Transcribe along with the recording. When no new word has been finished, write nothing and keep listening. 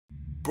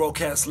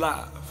Broadcast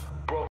live.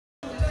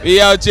 We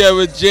out here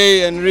with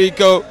Jay and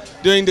Rico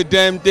doing the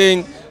damn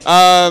thing.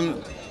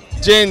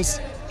 Gents,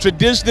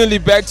 traditionally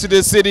back to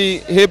the city,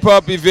 hip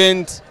hop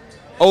event,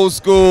 old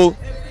school.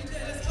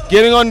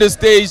 Getting on the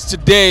stage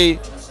today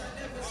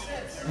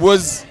were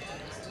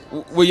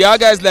y'all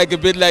guys like a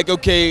bit like,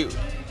 okay,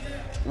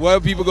 what are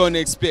people going to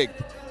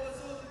expect?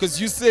 Because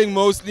you sing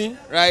mostly,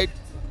 right?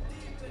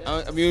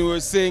 I mean, we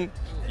sing.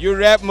 You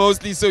rap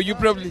mostly, so you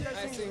probably.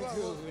 I sing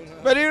too.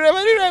 But he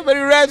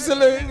raps a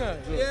little.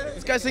 Yeah,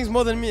 this guy sings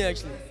more than me,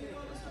 actually.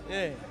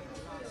 Yeah.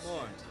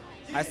 More.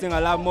 I sing a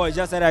lot more,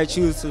 just that I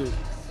choose to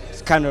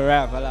kind of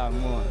rap a lot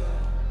more.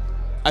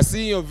 I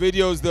see in your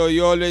videos though,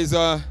 you always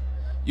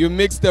you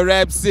mix the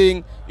rap,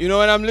 sing. You know,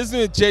 when I'm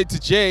listening to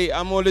Jay,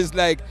 I'm always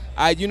like,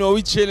 you know,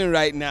 we chilling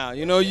right now.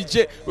 You know,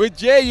 with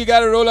Jay, you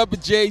gotta roll up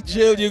with Jay,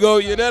 chill. You go,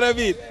 you know what I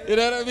mean? You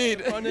know what I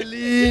mean? On the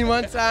lean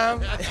one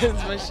time, that's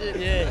my shit.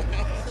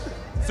 Yeah.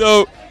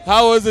 So,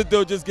 how was it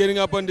though, just getting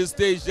up on the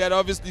stage that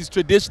obviously is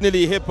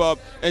traditionally hip hop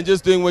and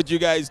just doing what you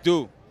guys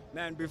do?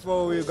 Man,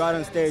 before we got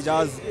on stage,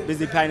 I was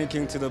busy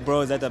panicking to the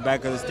bros at the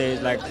back of the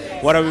stage, like,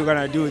 what are we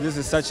gonna do? This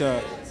is such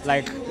a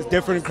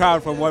different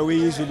crowd from what we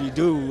usually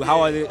do.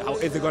 How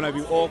is it gonna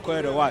be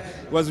awkward or what?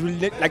 It was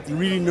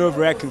really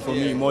nerve-wracking for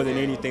me more than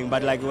anything,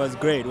 but like it was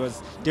great. It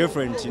was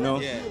different, you know.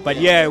 Yeah. But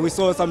yeah, we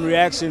saw some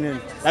reaction,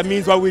 and that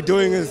means what we're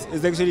doing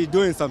is actually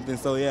doing something.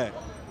 So yeah.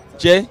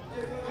 Jay?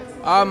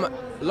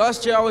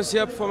 Last year I was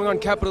here performing on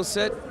Capital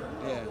Set,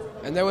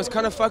 and that was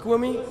kind of fucking with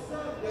me.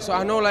 So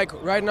I know, like,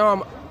 right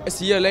now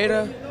it's a year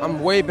later,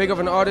 I'm way big of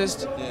an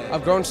artist.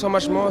 I've grown so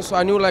much more, so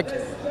I knew like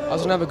I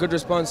was gonna have a good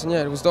response, and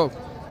yeah, it was dope.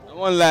 I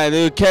won't lie,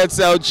 the cats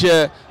out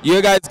here,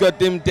 you guys got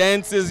them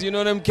dances, you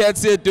know them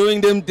cats here doing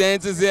them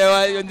dances here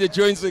while the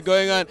joints were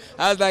going on.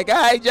 I was like,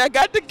 I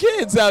got the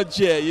kids out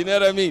here, you know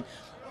what I mean?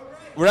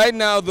 Right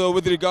now though,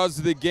 with regards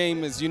to the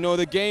game, is, you know,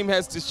 the game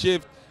has to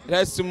shift, it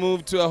has to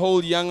move to a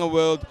whole younger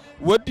world.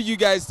 What do you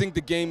guys think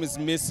the game is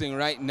missing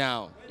right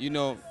now, you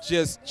know,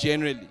 just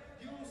generally?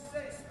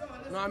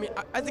 No, I mean,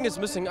 I think it's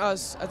missing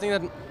us. I think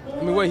that,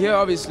 I mean, we're here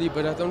obviously,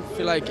 but I don't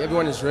feel like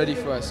everyone is ready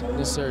for us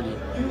necessarily.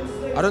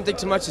 I don't think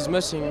too much is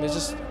missing. It's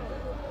just,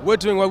 we're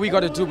doing what we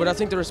got to do, but I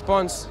think the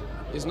response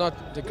is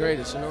not the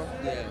greatest, you know?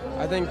 Yeah.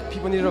 I think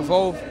people need to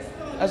evolve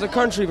as a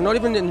country, not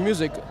even in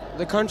music.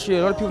 The country,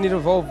 a lot of people need to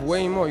evolve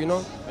way more, you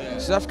know? Yeah.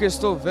 South Africa is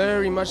still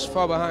very much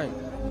far behind.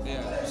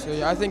 Yeah. So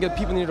yeah, I think that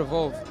people need to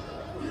evolve.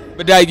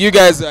 But like, you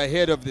guys are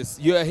ahead of this.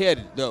 You're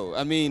ahead though.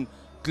 I mean,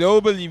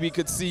 globally we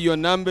could see your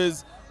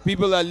numbers.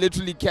 People are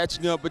literally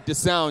catching up with the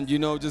sound, you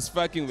know, just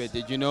fucking with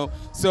it, you know?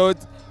 So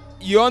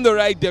you're on the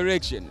right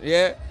direction,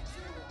 yeah?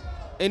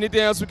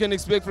 Anything else we can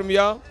expect from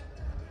y'all?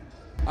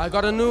 I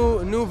got a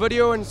new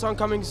video and song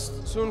coming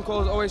soon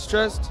called Always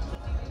Stressed.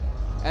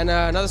 And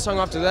another song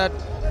after that,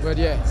 but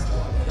yeah.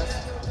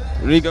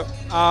 Rico?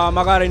 I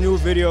got a new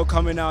video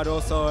coming out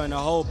also and a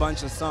whole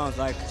bunch of songs.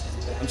 Like,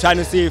 I'm trying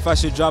to see if I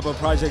should drop a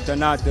project or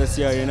not this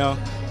year, you know?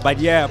 But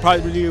yeah,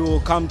 probably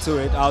we'll come to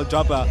it. I'll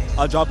drop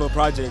a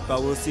project,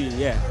 but we'll see.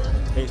 Yeah.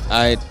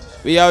 Alright,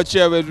 we out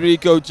here with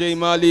Rico, J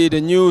Molley, the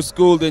new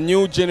school, the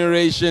new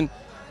generation.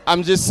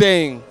 I'm just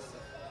saying,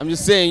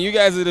 you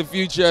guys are the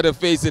future, the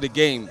face of the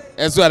game.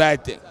 That's what I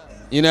think.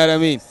 You know what I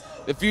mean?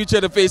 The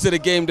future, the face of the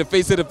game, the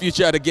face of the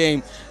future of the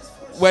game.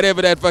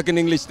 Whatever that fucking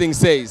English thing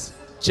says.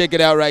 Check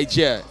it out right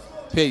here.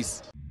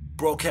 Peace.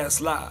 Broadcast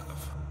live.